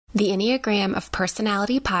The Enneagram of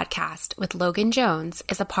Personality podcast with Logan Jones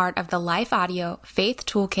is a part of the Life Audio Faith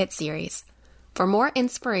Toolkit series. For more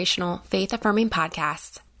inspirational, faith-affirming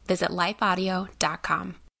podcasts, visit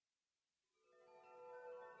lifeaudio.com.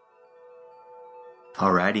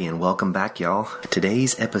 Alrighty, and welcome back, y'all.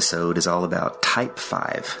 Today's episode is all about Type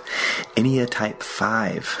 5, Enneatype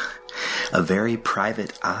 5, a very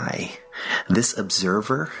private eye. This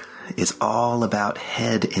observer is all about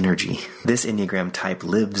head energy. This Enneagram type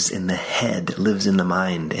lives in the head, lives in the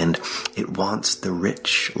mind, and it wants the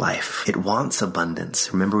rich life. It wants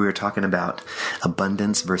abundance. Remember we were talking about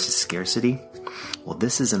abundance versus scarcity? Well,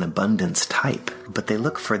 this is an abundance type, but they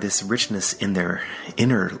look for this richness in their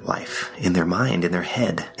inner life, in their mind, in their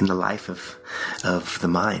head, in the life of the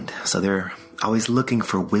mind. So they're always looking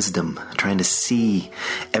for wisdom, trying to see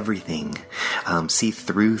everything, see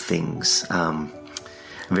through things.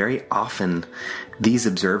 Very often, these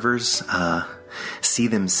observers see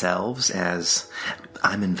themselves as,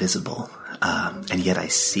 I'm invisible, and yet I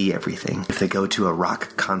see everything. If they go to a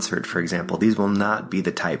rock concert, for example, these will not be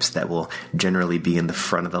the types that will generally be in the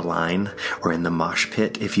front of the line or in the mosh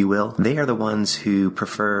pit, if you will. They are the ones who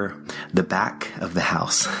prefer the back of the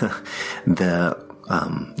house, the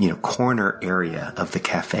corner area of the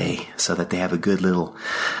cafe, so that they have a good little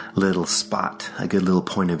spot, a good little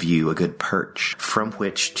point of view, a good perch from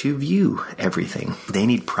which to view everything. They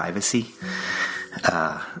need privacy,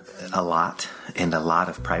 a lot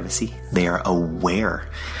of privacy. They are aware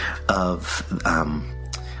of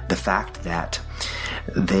the fact that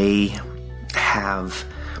they have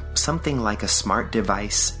something like a smart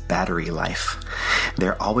device battery life.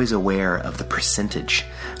 They're always aware of the percentage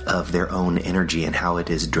of their own energy and how it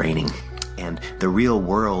is draining. And the real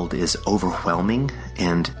world is overwhelming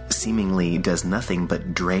and seemingly does nothing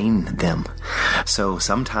but drain them. So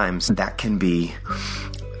sometimes that can be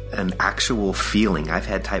an actual feeling. I've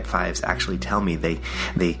had Type 5s actually tell me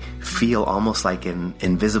they feel almost like an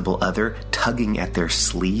invisible other tugging at their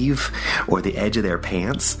sleeve or the edge of their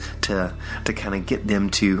pants to kind of get them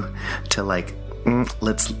to like,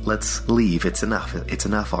 let's leave. It's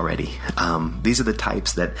enough already. These are the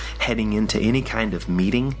types that heading into any kind of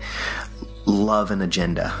meeting love an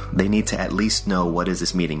agenda. They need to at least know, what is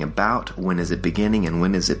this meeting about, when is it beginning, and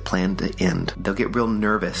when is it planned to end. They'll get real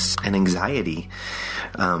nervous, and anxiety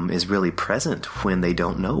is really present when they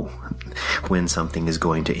don't know when something is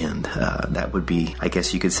going to end. That would be, I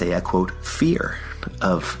guess you could say, a quote, fear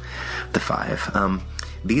of the 5.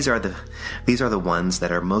 These are the ones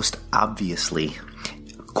that are most obviously,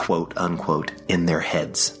 quote unquote, in their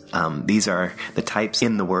heads. These are the types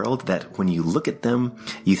in the world that when you look at them,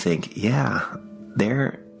 you think, yeah,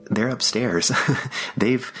 they're upstairs.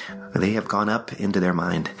 They have gone up into their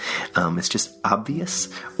mind. It's just obvious,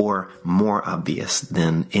 or more obvious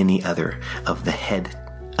than any other of the head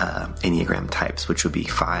Enneagram types, which would be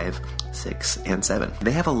 5, 6, and 7.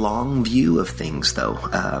 They have a long view of things, though.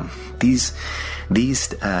 These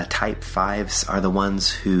Type 5s are the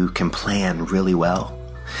ones who can plan really well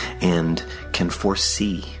and can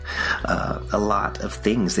foresee a lot of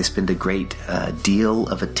things. They spend a great deal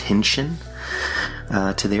of attention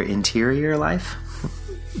to their interior life,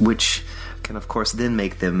 which can, of course, then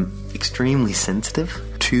make them extremely sensitive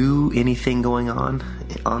to anything going on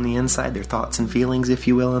the inside, their thoughts and feelings, if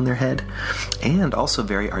you will, in their head, and also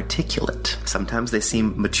very articulate. Sometimes they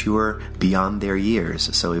seem mature beyond their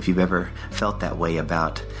years, so if you've ever felt that way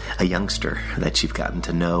about a youngster that you've gotten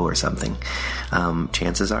to know or something,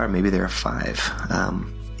 chances are maybe they're a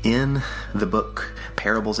 5. In the book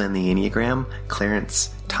Parables and the Enneagram, Clarence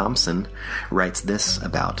Thompson writes this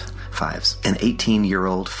about 5s. An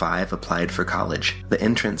 18-year-old 5 applied for college. The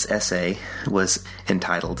entrance essay was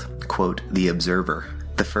entitled, quote, The Observer.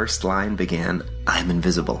 The first line began, I'm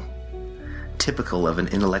invisible. Typical of an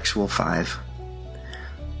intellectual 5.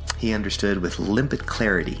 He understood with limpid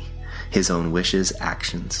clarity his own wishes,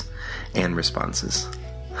 actions, and responses.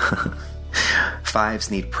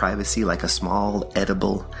 5s need privacy like a small,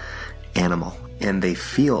 edible animal, and they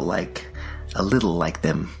feel like a little like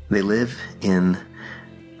them. They live in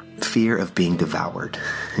fear of being devoured,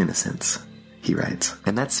 in a sense, he writes.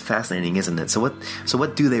 And that's fascinating, isn't it? So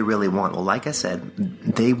what do they really want? Well, like I said,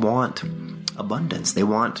 they want abundance. They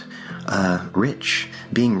want rich.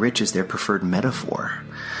 Being rich is their preferred metaphor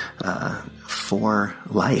for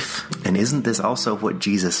life. And isn't this also what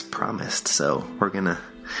Jesus promised? So we're going to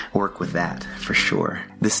work with that for sure.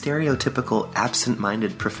 The stereotypical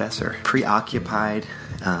absent-minded professor, preoccupied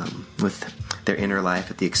with their inner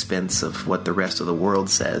life at the expense of what the rest of the world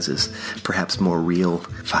says is perhaps more real.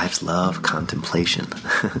 5s love contemplation.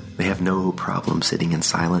 They have no problem sitting in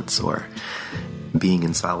silence or being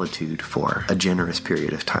in solitude for a generous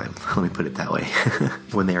period of time. Let me put it that way.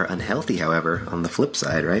 When they are unhealthy, however, on the flip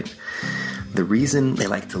side, right? The reason they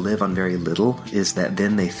like to live on very little is that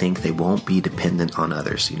then they think they won't be dependent on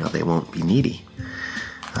others. They won't be needy.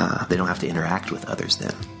 They don't have to interact with others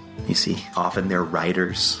then. You see, often they're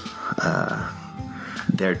writers.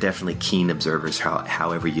 They're definitely keen observers,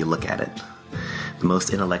 however you look at it. The most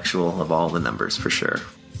intellectual of all the numbers, for sure.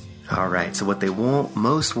 All right, so what they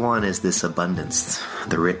most want is this abundance,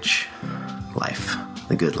 the rich life,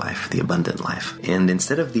 the good life, the abundant life. And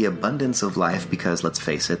instead of the abundance of life, because let's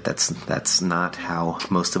face it, that's not how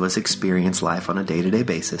most of us experience life on a day-to-day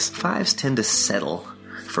basis, fives tend to settle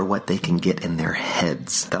for what they can get in their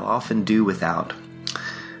heads. They'll often do without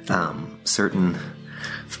certain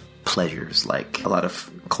pleasures, like a lot of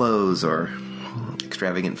clothes or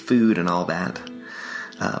extravagant food and all that.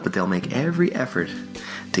 But they'll make every effort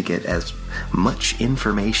to get as much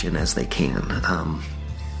information as they can.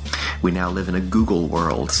 We now live in a Google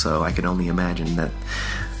world, so I can only imagine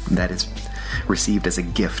that is received as a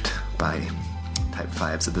gift by type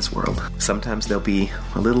 5s of this world. Sometimes they'll be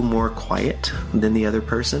a little more quiet than the other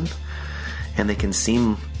person, and they can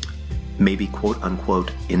seem maybe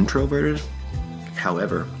quote-unquote introverted.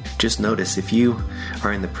 However, just notice if you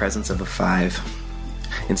are in the presence of a 5,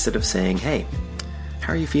 instead of saying, "Hey,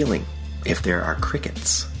 how are you feeling?" If there are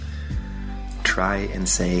crickets, try and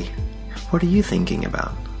say, "What are you thinking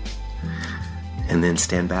about?" And then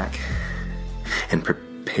stand back and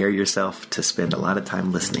prepare yourself to spend a lot of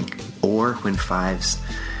time listening. Or when 5s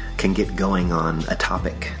can get going on a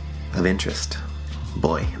topic of interest,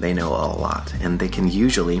 boy, they know a lot. And they can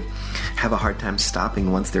usually have a hard time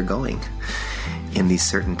stopping once they're going in these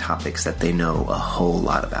certain topics that they know a whole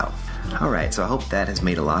lot about. Alright, so I hope that has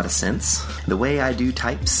made a lot of sense. The way I do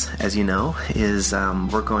types, as you know, is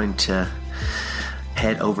we're going to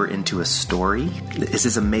head over into a story. It's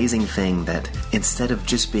this amazing thing that instead of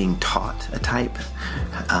just being taught a type,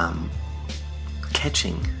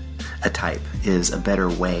 catching a type is a better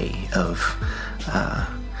way of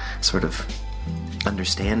sort of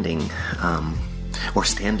understanding or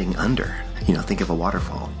standing under. Think of a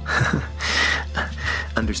waterfall.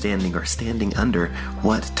 Understanding or standing under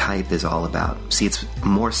what type is all about. See, it's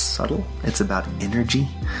more subtle. It's about energy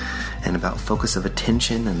and about focus of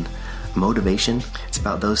attention and motivation. It's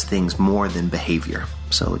about those things more than behavior.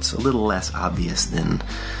 So it's a little less obvious than,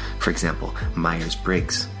 for example,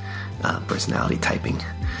 Myers-Briggs personality typing,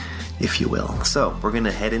 if you will. So we're going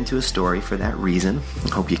to head into a story for that reason. I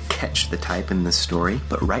hope you catch the type in this story.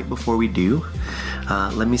 But right before we do,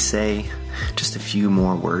 let me say just a few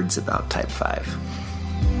more words about type 5.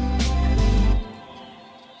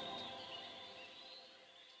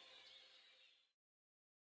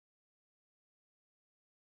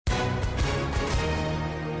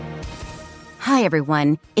 Hi,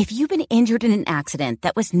 everyone. If you've been injured in an accident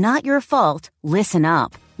that was not your fault, listen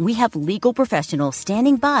up. We have legal professionals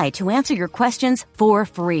standing by to answer your questions for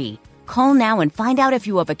free. Call now and find out if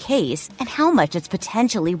you have a case and how much it's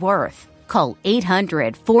potentially worth. Call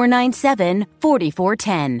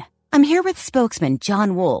 800-497-4410. I'm here with spokesman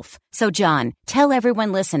John Wolf. So, John, tell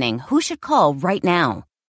everyone listening who should call right now.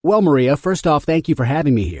 Well, Maria, first off, thank you for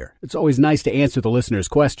having me here. It's always nice to answer the listeners'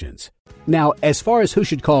 questions. Now, as far as who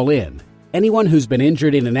should call in, anyone who's been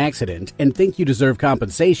injured in an accident and think you deserve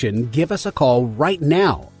compensation, give us a call right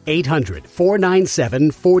now.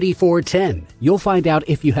 800-497-4410. You'll find out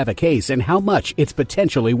if you have a case and how much it's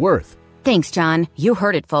potentially worth. Thanks, John. You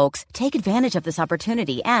heard it, folks. Take advantage of this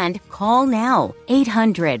opportunity and call now.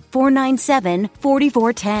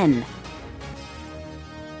 800-497-4410.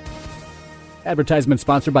 Advertisement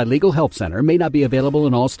sponsored by Legal Help Center. May not be available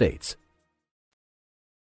in all states.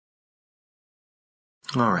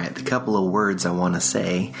 All right, the couple of words I want to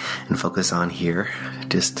say and focus on here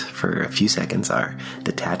just for a few seconds are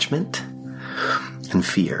detachment and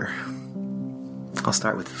fear. I'll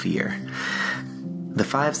start with fear. The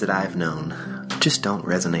 5s that I've known just don't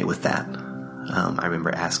resonate with that. I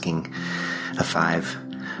remember asking a 5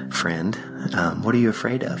 friend, what are you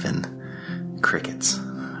afraid of? And crickets.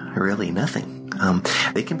 Really nothing.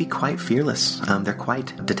 They can be quite fearless. They're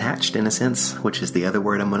quite detached in a sense, which is the other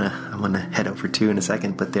word I'm gonna head over to in a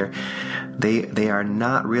second. But they are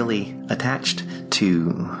not really attached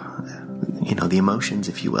to the emotions,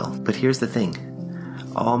 if you will. But here's the thing: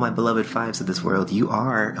 all my beloved 5s of this world, you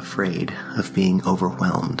are afraid of being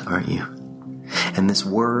overwhelmed, aren't you? And this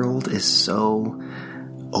world is so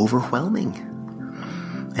overwhelming,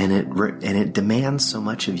 and it demands so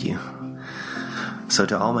much of you. So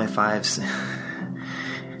to all my 5s,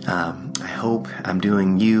 I hope I'm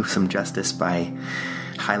doing you some justice by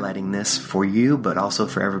highlighting this for you, but also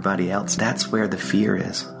for everybody else. That's where the fear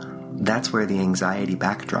is. That's where the anxiety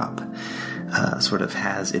backdrop sort of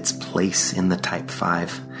has its place in the type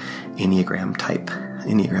 5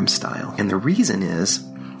 Enneagram style. And the reason is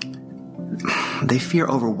they fear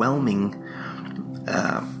overwhelming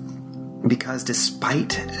because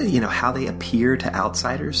despite, how they appear to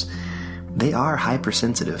outsiders, they are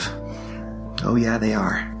hypersensitive. Oh yeah, they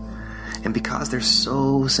are. And because they're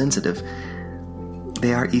so sensitive,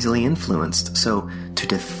 they are easily influenced. So to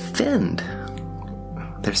defend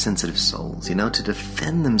their sensitive souls, to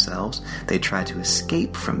defend themselves, they try to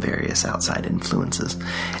escape from various outside influences.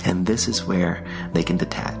 And this is where they can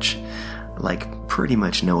detach, like pretty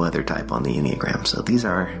much no other type on the Enneagram. So these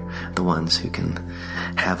are the ones who can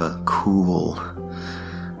have a cool,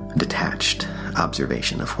 detached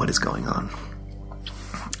observation of what is going on.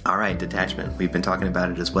 All right, detachment. We've been talking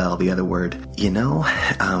about it as well. The other word,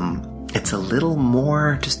 it's a little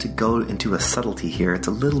more, just to go into a subtlety here, it's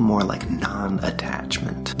a little more like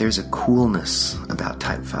non-attachment. There's a coolness about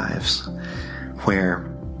type 5s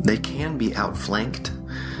where they can be outflanked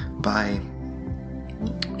by,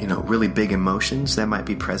 really big emotions that might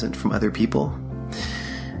be present from other people,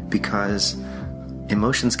 because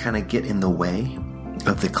emotions kind of get in the way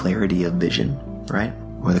of the clarity of vision, right?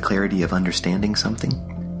 Or the clarity of understanding something,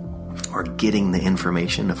 or getting the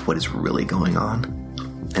information of what is really going on.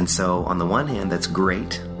 And so on the one hand, that's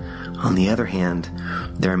great. On the other hand,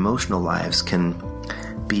 their emotional lives can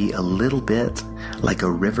be a little bit like a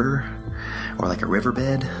river or like a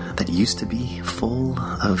riverbed that used to be full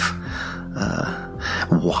of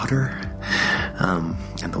water,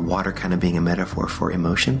 and the water kind of being a metaphor for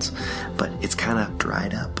emotions, but it's kind of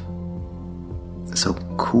dried up. So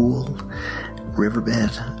cool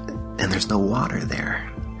riverbed, and there's no water there.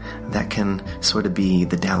 That can sort of be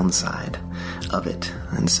the downside of it.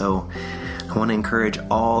 And so I want to encourage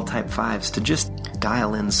all type 5s to just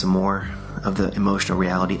dial in some more of the emotional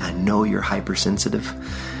reality. I know you're hypersensitive,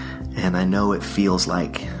 and I know it feels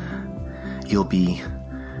like you'll be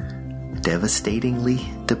devastatingly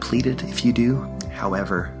depleted if you do.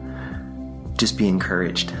 However, just be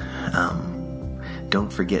encouraged.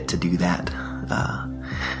 Don't forget to do that.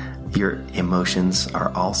 Your emotions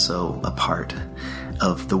are also a part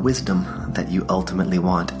of the wisdom that you ultimately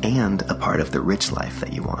want, and a part of the rich life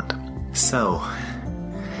that you want. So,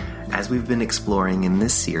 as we've been exploring in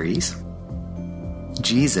this series,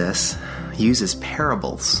 Jesus uses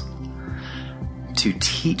parables to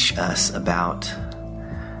teach us about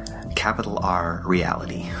capital R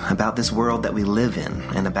reality, about this world that we live in,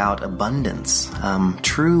 and about abundance,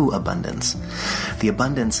 true abundance, the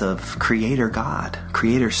abundance of Creator God,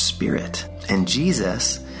 Creator Spirit. And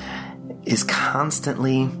Jesus is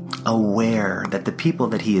constantly aware that the people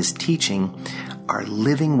that he is teaching are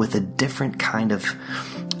living with a different kind of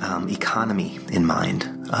economy in mind.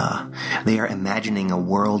 They are imagining a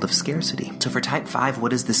world of scarcity. So for type 5,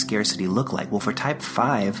 what does the scarcity look like? Well, for type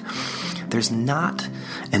 5, there's not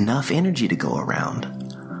enough energy to go around.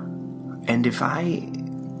 And if I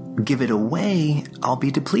give it away, I'll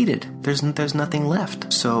be depleted. There's nothing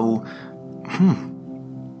left. So,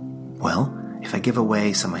 well, if I give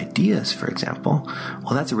away some ideas, for example,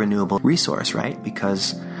 well, that's a renewable resource, right?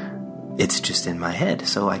 Because it's just in my head.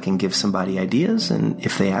 So I can give somebody ideas, and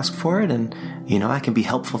if they ask for it, and, I can be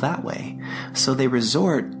helpful that way. So they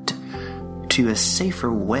resort to a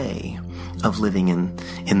safer way of living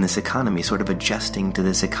in this economy, sort of adjusting to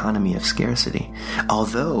this economy of scarcity.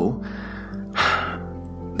 Although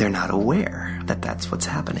they're not aware that that's what's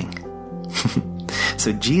happening.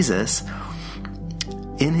 So Jesus,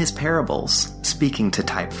 in his parables, speaking to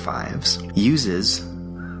type 5s, uses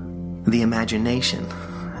the imagination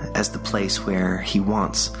as the place where he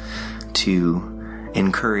wants to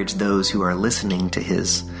encourage those who are listening to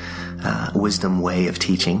his wisdom way of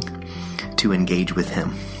teaching to engage with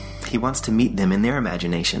him. He wants to meet them in their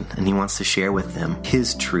imagination, and he wants to share with them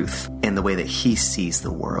his truth and the way that he sees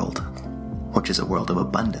the world, which is a world of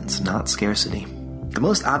abundance, not scarcity. The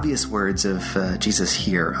most obvious words of Jesus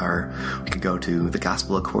here are, we could go to the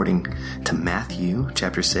Gospel according to Matthew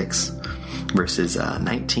chapter 6, verses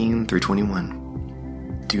 19 through 21.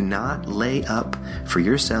 Do not lay up for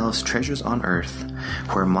yourselves treasures on earth,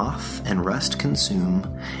 where moth and rust consume,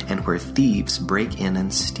 and where thieves break in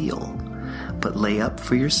and steal. But lay up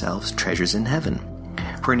for yourselves treasures in heaven,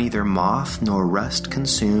 where neither moth nor rust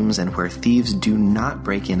consumes, and where thieves do not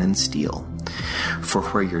break in and steal. For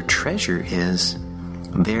where your treasure is,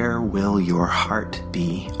 there will your heart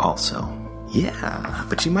be also. Yeah,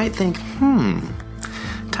 but you might think,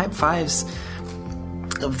 type 5s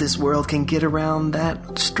of this world can get around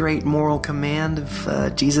that straight moral command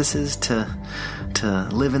of Jesus's to to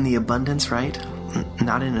live in the abundance, right?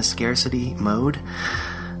 Not in a scarcity mode.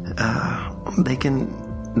 They can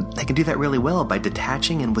do that really well by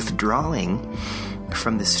detaching and withdrawing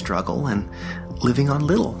from this struggle and living on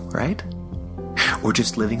little, right? Or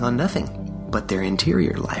just living on nothing but their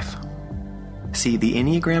interior life. See, the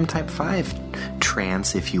Enneagram Type 5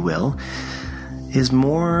 trance, if you will, is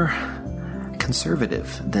more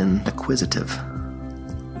conservative than acquisitive.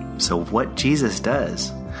 So what Jesus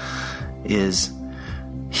does is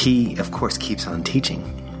he, of course, keeps on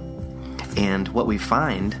teaching. And what we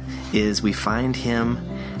find is we find him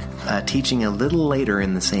teaching a little later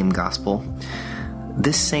in the same gospel.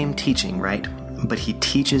 This same teaching, right? But he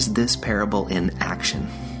teaches this parable in action.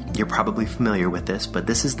 You're probably familiar with this, but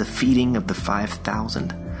this is the feeding of the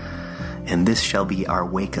 5,000. And this shall be our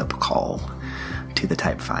wake-up call to the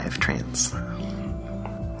Type 5 trance.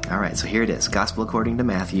 All right, so here it is. Gospel according to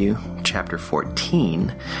Matthew, chapter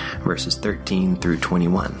 14, verses 13 through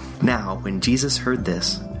 21. Now, when Jesus heard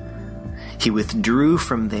this, he withdrew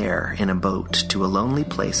from there in a boat to a lonely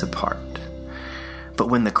place apart. But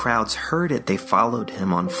when the crowds heard it, they followed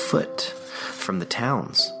him on foot from the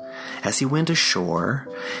towns. As he went ashore,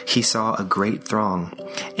 he saw a great throng,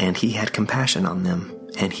 and he had compassion on them,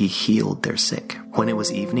 and he healed their sick. When it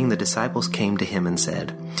was evening, the disciples came to him and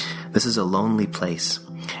said, "This is a lonely place,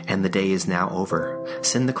 and the day is now over.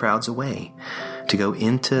 Send the crowds away to go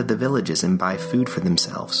into the villages and buy food for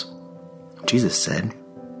themselves." Jesus said,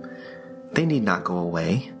 "They need not go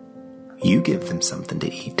away. You give them something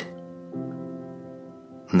to eat."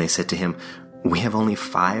 And they said to him, "We have only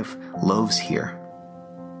 5 loaves here,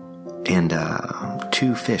 and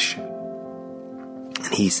 2 fish."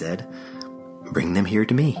 And he said, "Bring them here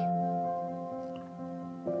to me."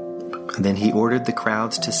 And then he ordered the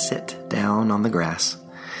crowds to sit down on the grass,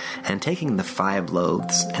 and taking the 5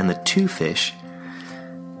 loaves and the 2 fish,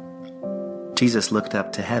 Jesus looked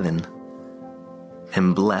up to heaven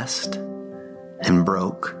and blessed and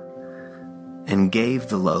broke and gave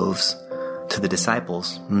the loaves to the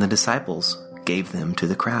disciples, and the disciples gave them to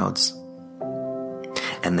the crowds.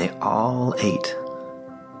 And they all ate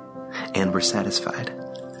and were satisfied.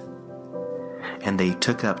 And they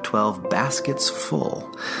took up 12 baskets full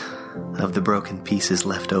of the broken pieces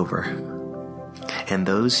left over. And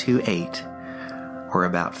those who ate were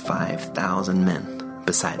about 5,000 men,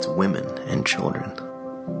 besides women and children.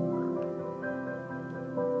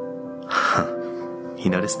 You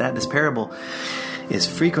notice that? This parable is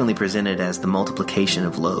frequently presented as the multiplication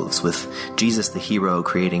of loaves, with Jesus the hero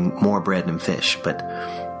creating more bread and fish.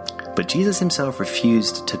 But Jesus himself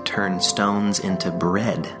refused to turn stones into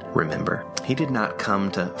bread, remember? He did not come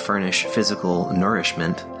to furnish physical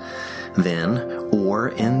nourishment then or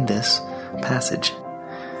in this passage.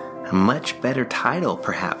 A much better title,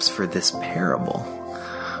 perhaps, for this parable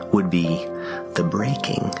would be the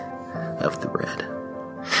breaking of the bread.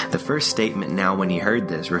 The first statement, "Now when he heard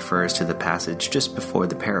this," refers to the passage just before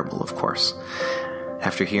the parable, of course.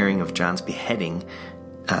 After hearing of John's beheading,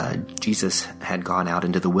 Jesus had gone out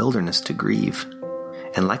into the wilderness to grieve.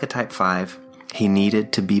 And like a Type 5, he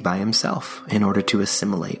needed to be by himself in order to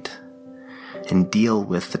assimilate and deal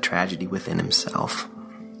with the tragedy within himself.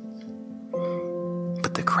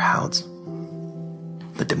 But the crowds,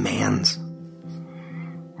 the demands,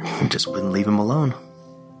 just wouldn't leave him alone.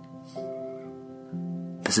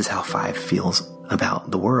 This is how 5 feels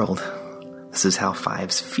about the world. This is how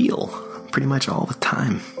 5s feel pretty much all the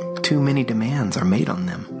time. Too many demands are made on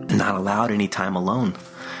them, and not allowed any time alone.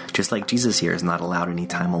 Just like Jesus here is not allowed any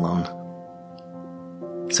time alone.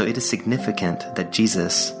 So it is significant that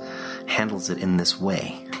Jesus handles it in this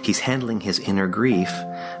way. He's handling his inner grief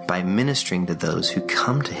by ministering to those who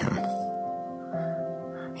come to him.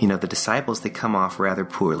 You know, the disciples, they come off rather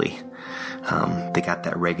poorly. They got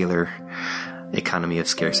that regular economy of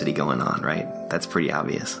scarcity going on, right? That's pretty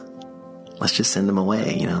obvious. Let's just send them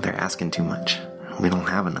away. You know, they're asking too much. We don't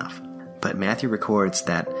have enough. But Matthew records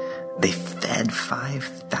that they fed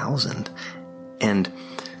 5,000. And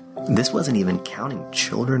this wasn't even counting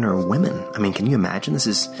children or women. I mean, can you imagine? This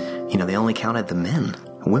is, they only counted the men.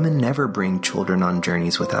 Women never bring children on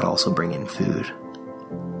journeys without also bringing food.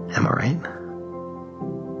 Am I right?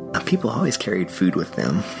 People always carried food with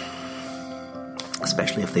them,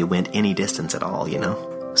 especially if they went any distance at all,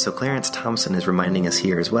 So Clarence Thompson is reminding us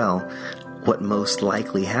here as well, what most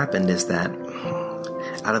likely happened is that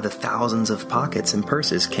out of the thousands of pockets and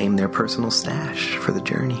purses came their personal stash for the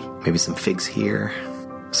journey. Maybe some figs here,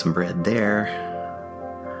 some bread there,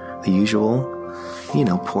 the usual,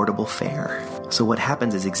 portable fare. So what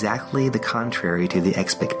happens is exactly the contrary to the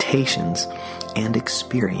expectations and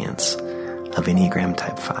experience of Enneagram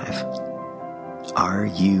Type 5. Are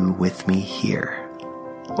you with me here?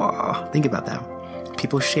 Wow, think about that.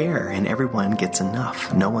 People share and everyone gets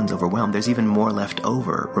enough. No one's overwhelmed. There's even more left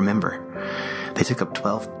over. Remember, they took up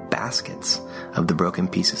 12 baskets of the broken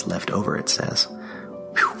pieces left over, it says.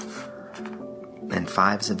 Whew. And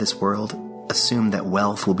fives of this world assume that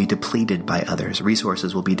wealth will be depleted by others.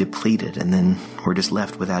 Resources will be depleted, and then we're just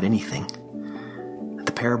left without anything.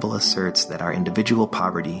 The parable asserts that our individual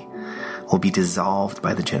poverty will be dissolved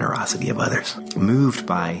by the generosity of others, moved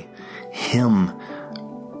by Him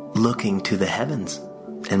looking to the heavens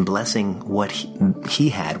and blessing what he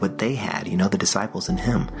had, what they had, the disciples and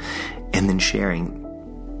Him, and then sharing.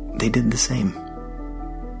 They did the same.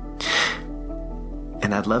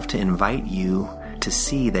 And I'd love to invite you to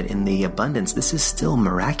see that in the abundance, this is still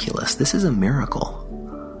miraculous. This is a miracle.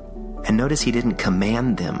 And notice He didn't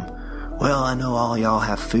command them, well, I know all y'all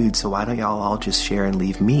have food, so why don't y'all all just share and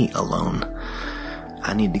leave me alone?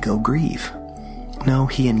 I need to go grieve. No,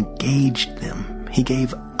 He engaged them. He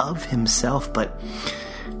gave of Himself, but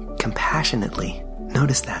compassionately.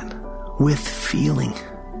 Notice that. With feeling.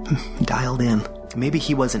 Dialed in. Maybe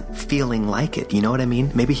He wasn't feeling like it. You know what I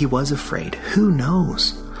mean? Maybe He was afraid. Who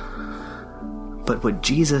knows? But what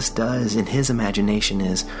Jesus does in His imagination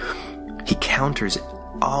is He counters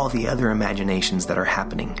all the other imaginations that are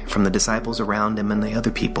happening from the disciples around Him and the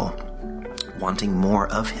other people, wanting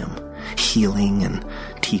more of Him, healing and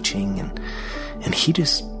teaching, and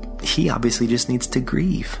He obviously just needs to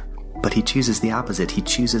grieve. But He chooses the opposite. He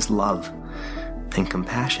chooses love and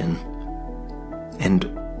compassion. And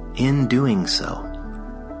in doing so,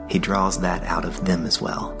 He draws that out of them as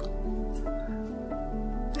well.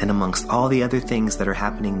 And amongst all the other things that are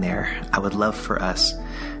happening there, I would love for us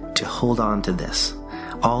to hold on to this.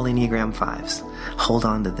 All Enneagram 5s, hold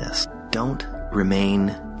on to this. Don't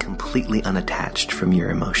remain completely unattached from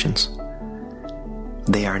your emotions.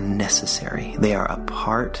 They are necessary. They are a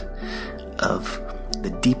part of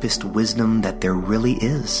the deepest wisdom that there really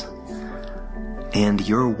is. And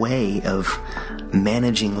your way of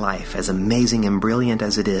managing life, as amazing and brilliant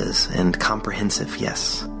as it is, and comprehensive,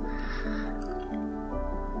 yes,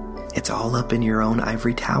 it's all up in your own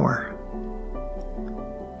ivory tower.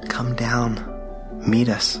 Come down. Meet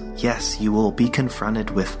us. Yes, you will be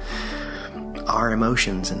confronted with our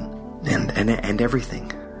emotions and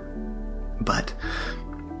everything. But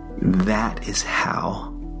that is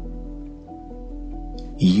how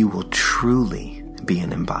you will truly be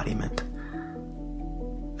an embodiment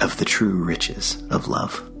of the true riches of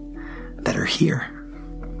love that are here.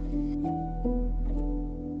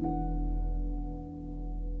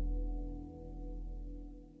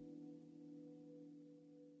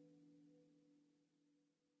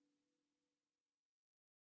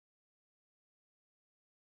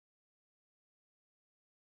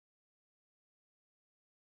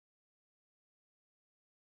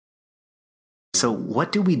 So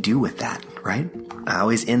what do we do with that, right? I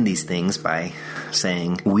always end these things by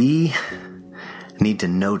saying we need to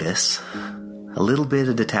notice a little bit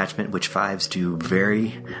of detachment, which 5s do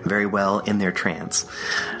very, very well in their trance.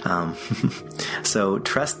 So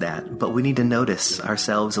trust that, but we need to notice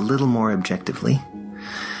ourselves a little more objectively.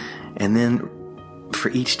 And then for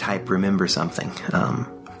each type, remember something.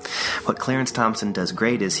 What Clarence Thompson does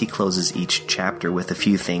great is he closes each chapter with a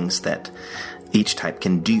few things that each type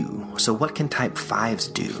can do. So what can type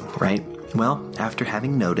 5s do, right? Well, after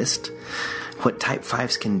having noticed, what type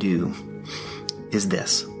 5s can do is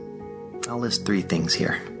this. I'll list 3 things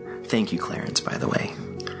here. Thank you, Clarence, by the way.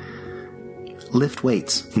 Lift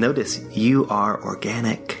weights. Notice you are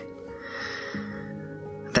organic.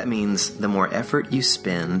 That means the more effort you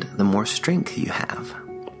spend, the more strength you have.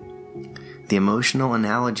 The emotional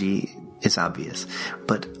analogy is obvious,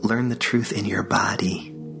 but learn the truth in your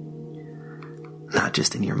body, not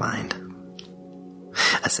just in your mind.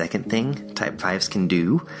 A second thing type 5s can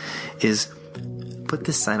do is put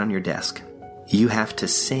this sign on your desk. You have to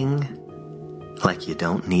sing like you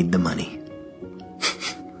don't need the money.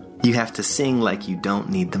 You have to sing like you don't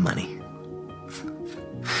need the money.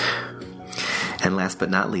 And last but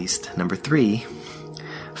not least, number 3,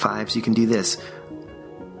 5s, you can do this.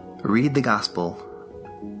 Read the gospel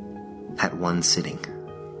at one sitting.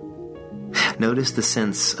 Notice the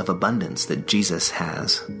sense of abundance that Jesus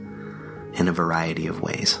has in a variety of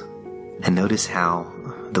ways. And notice how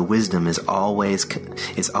the wisdom is always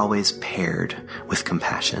paired with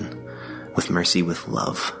compassion, with mercy, with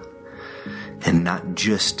love, and not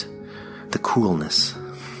just the coolness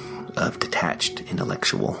of detached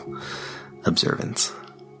intellectual observance.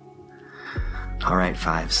 All right,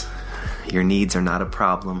 5s, your needs are not a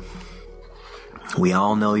problem. We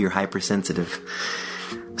all know you're hypersensitive,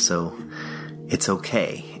 so it's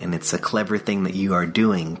okay, and it's a clever thing that you are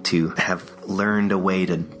doing to have learned a way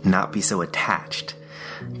to not be so attached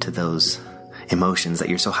to those emotions that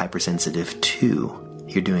you're so hypersensitive to.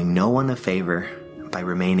 You're doing no one a favor by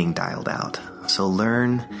remaining dialed out. So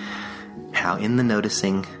learn how in the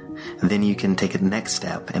noticing, then you can take a next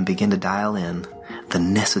step and begin to dial in the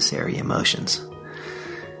necessary emotions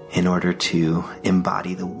in order to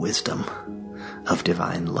embody the wisdom of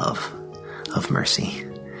divine love, of mercy.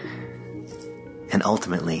 And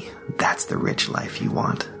ultimately, that's the rich life you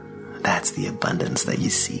want. That's the abundance that you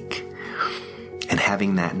seek. And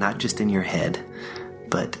having that not just in your head,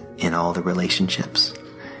 but in all the relationships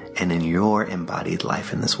and in your embodied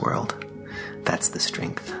life in this world, that's the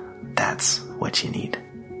strength. That's what you need.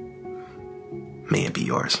 May it be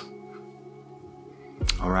yours.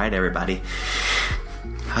 All right, everybody.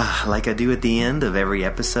 Like I do at the end of every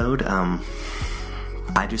episode,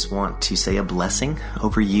 I just want to say a blessing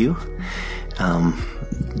over you.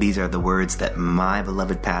 These are the words that my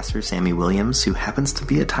beloved pastor, Sammy Williams, who happens to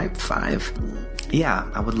be a type 5,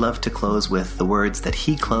 I would love to close with the words that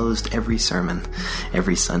he closed every sermon,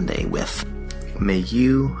 every Sunday with. May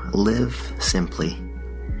you live simply,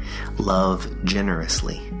 love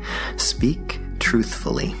generously, speak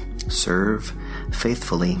truthfully, serve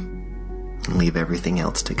faithfully, and leave everything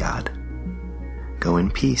else to God. Go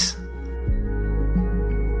in peace.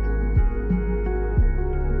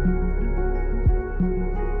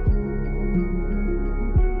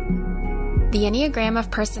 The Enneagram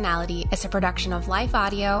of Personality is a production of Life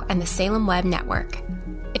Audio and the Salem Web Network.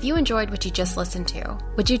 If you enjoyed what you just listened to,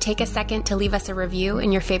 would you take a second to leave us a review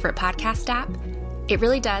in your favorite podcast app? It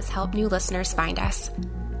really does help new listeners find us.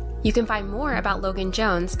 You can find more about Logan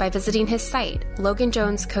Jones by visiting his site,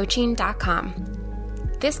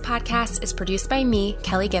 loganjonescoaching.com. This podcast is produced by me,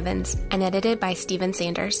 Kelly Gibbons, and edited by Stephen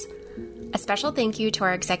Sanders. A special thank you to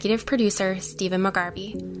our executive producer, Stephen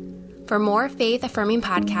McGarvey. For more faith-affirming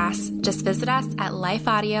podcasts, just visit us at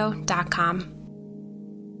lifeaudio.com.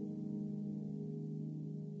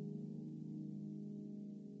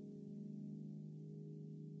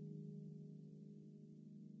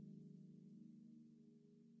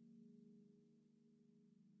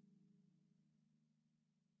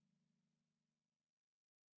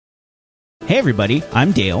 Hey everybody,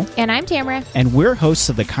 I'm Dale. And I'm Tamara. And we're hosts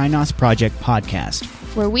of the Kainos Project podcast,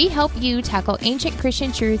 where we help you tackle ancient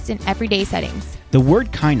Christian truths in everyday settings. The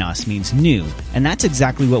word kainos means new, and that's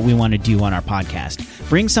exactly what we want to do on our podcast.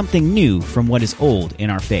 Bring something new from what is old in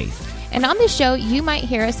our faith. And on this show, you might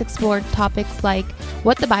hear us explore topics like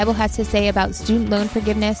what the Bible has to say about student loan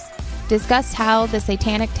forgiveness, discuss how the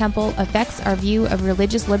Satanic Temple affects our view of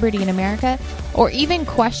religious liberty in America, or even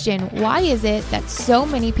question why is it that so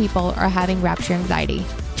many people are having rapture anxiety.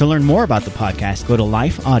 To learn more about the podcast, go to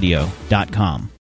lifeaudio.com.